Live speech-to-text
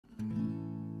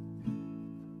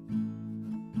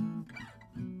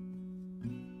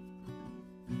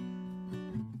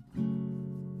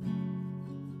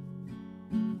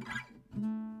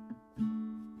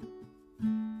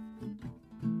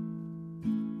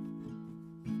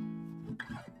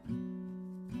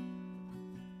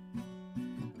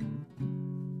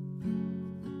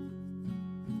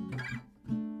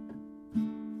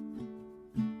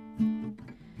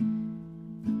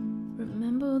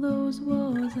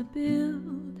walls I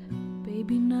built,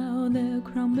 baby, now they're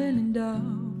crumbling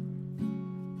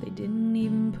down. They didn't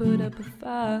even put up a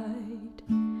fight,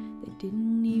 they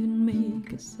didn't even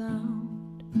make a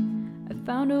sound. I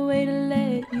found a way to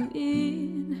let you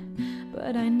in,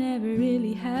 but I never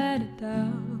really had a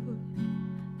doubt.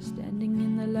 Standing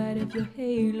in the light of your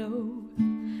halo,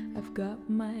 I've got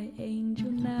my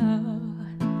angel now.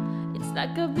 It's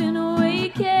like I've been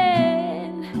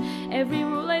awakened, every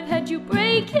rule I've had you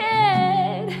break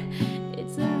it.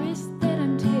 It's a risk that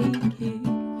I'm taking,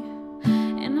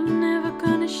 and I'm never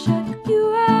gonna shut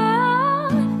you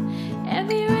out.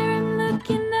 Everywhere I'm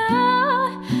looking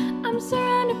now, I'm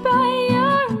surrounded by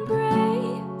your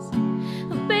embrace.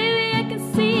 Oh, baby, I can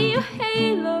see your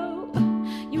halo.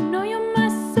 You know you're my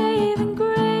saving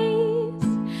grace.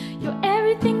 You're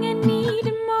everything I need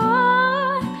and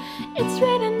more. It's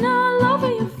written all over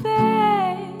your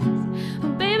face.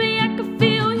 Oh, baby, I can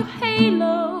feel your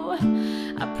halo.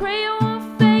 I pray you won't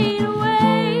fade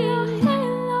away. Oh,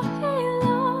 halo,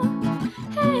 halo,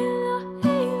 halo,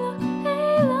 halo,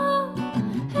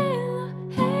 halo,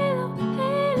 halo,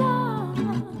 halo,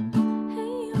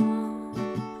 halo.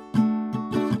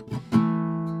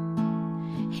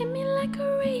 Hit me like a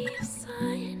ray of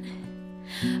sun,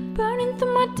 burning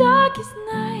through my darkest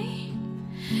night.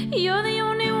 You're the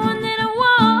only one that I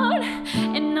want,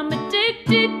 and I'm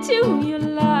addicted to your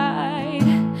light.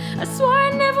 I swore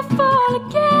I'd never fall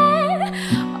again.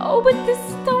 Oh, but this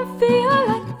don't feel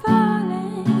like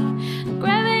falling.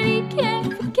 Gravity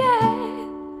can't forget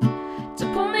to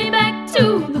pull me back to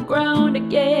the ground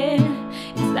again.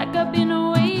 It's like I've been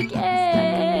awakened.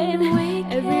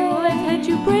 Every rule I've had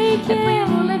you break it. Every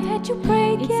rule I've had you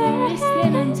break it. It's a risk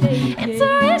that I'm taking. It's a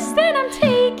risk that I'm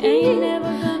taking. Ain't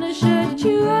never gonna shut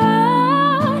you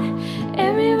out.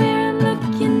 Everywhere I'm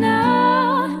looking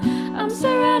now, I'm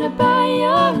surrounded by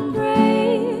your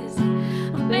embrace.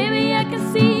 Oh, baby, I can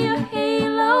see your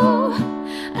halo.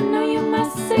 I know you're my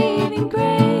saving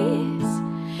grace.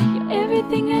 You're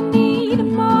everything I need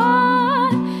and more.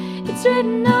 It's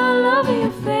written all over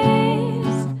your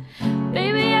face.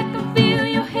 Baby, I can feel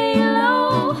your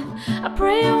halo. I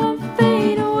pray it won't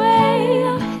fade away.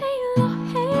 Oh, halo,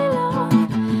 halo,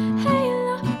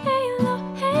 halo, halo,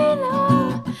 halo,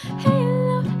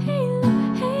 halo, halo,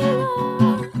 halo,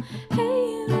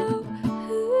 halo,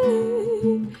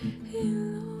 halo.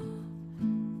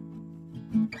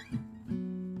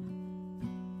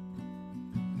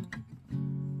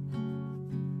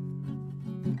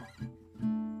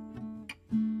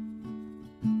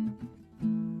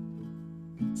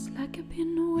 It's like I've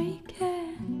been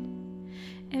awakened,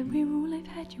 every rule I've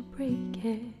had you break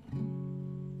it.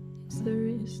 It's the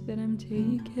risk that I'm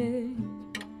taking,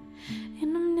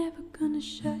 and I'm never gonna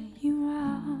shut you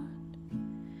out.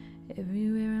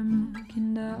 Everywhere I'm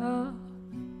looking now,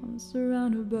 I'm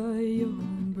surrounded by your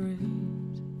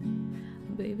embrace.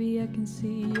 Baby, I can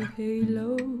see your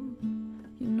halo.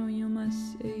 You know you're my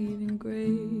saving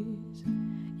grace.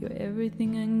 You're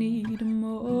everything I need and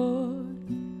more.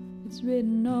 It's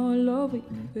written all over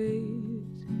your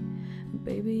face.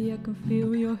 Baby, I can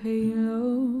feel your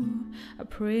halo. I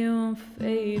pray it won't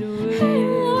fade away.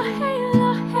 Halo, halo.